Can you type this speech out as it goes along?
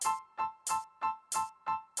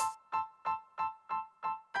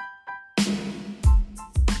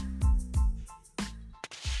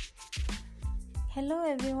Hello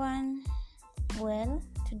everyone. Well,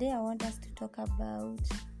 today I want us to talk about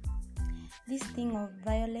this thing of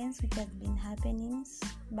violence which has been happening,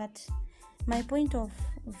 but my point of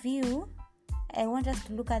view, I want us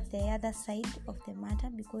to look at the other side of the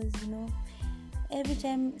matter because every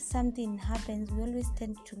time something happens, we always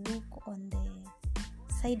tend to look on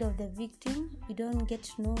the side of the victim. We don't get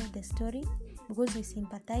to know the story because we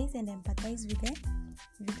sympathize and empathize with the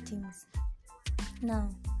victims.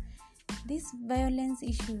 Now, these violence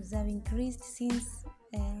issues have increased since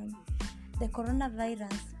the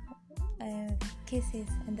coronavirus cases,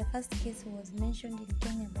 and the first case was mentioned in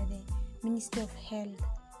Kenya by the Ministry of Health.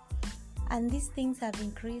 And these things have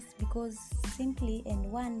increased because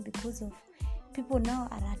of people now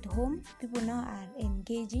are at home, people now are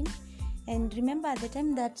engaging. And remember, at the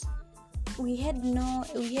time that we had no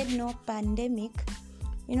pandemic,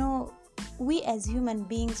 we as human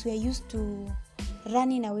beings, we are used to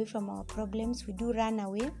running away from our problems. We do run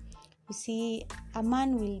away. You see, a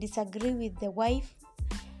man will disagree with the wife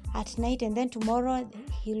at night, and then tomorrow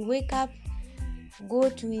he'll wake up, go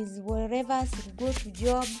to his wherever, go to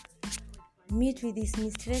job, meet with his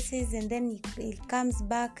mistresses, and then he comes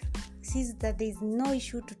back, sees that there is no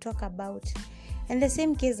issue to talk about. And the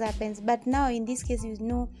same case happens. But now in this case,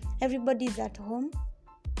 everybody is at home.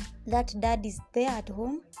 That dad is there at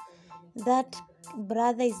home. That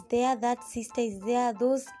brother is there. That sister is there.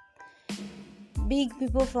 Those big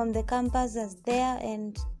people from the campus is there.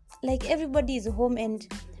 And everybody is home, and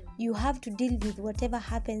you have to deal with whatever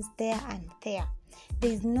happens there and there.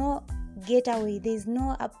 There is no getaway. There is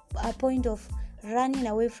no a point of running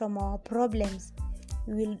away from our problems.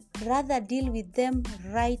 We will rather deal with them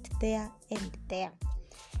right there and there.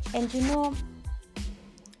 And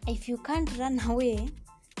if you can't run away,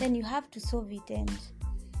 then you have to solve it. And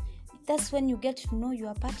that's when you get to know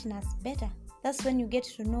your partners better. That's when you get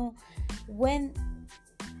to know when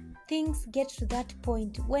things get to that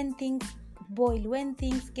point, when things boil, when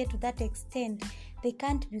things get to that extent, they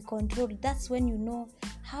can't be controlled. That's when you know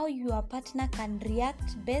how your partner can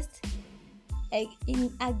react best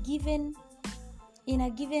in a given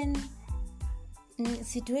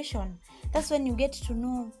situation. That's when you get to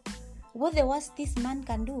know what the worst this man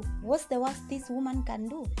can do, what's the worst this woman can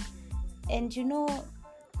do. And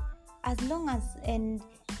as long as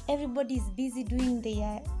everybody is busy doing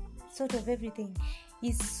their sort of everything,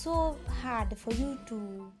 it's so hard for you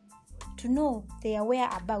to know their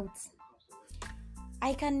whereabouts.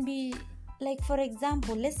 I can be, for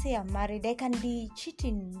example, let's say I'm married, I can be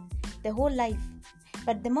cheating the whole life,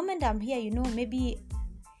 but the moment I'm here, maybe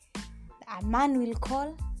a man will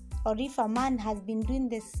call, or if a man has been doing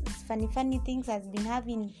this funny things, has been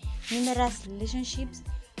having numerous relationships,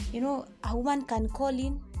 a woman can call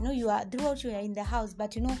in. You are in the house,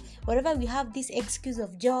 but wherever we have this excuse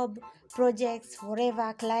of job, projects,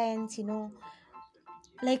 whatever, clients,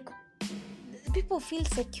 people feel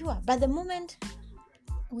secure. But the moment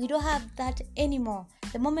we don't have that anymore,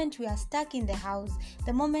 the moment we are stuck in the house,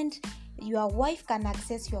 the moment your wife can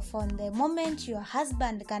access your phone, the moment your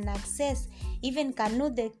husband can access, even can know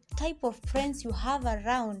the type of friends you have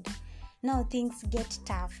around, now things get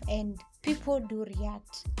tough and people do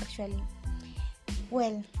react actually.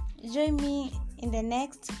 Well, join me in the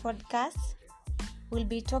next podcast. We'll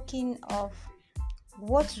be talking of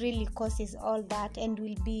what really causes all that, and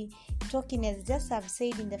we'll be talking, as just I've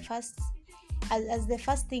said in the first, as the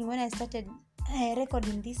first thing when I started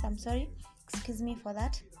recording this, I'm sorry, excuse me for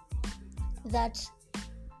that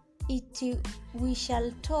we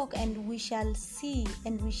shall talk and we shall see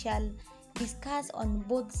and we shall discuss on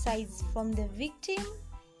both sides, from the victim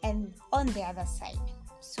and on the other side.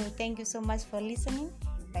 So thank you so much for listening.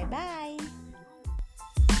 Bye bye.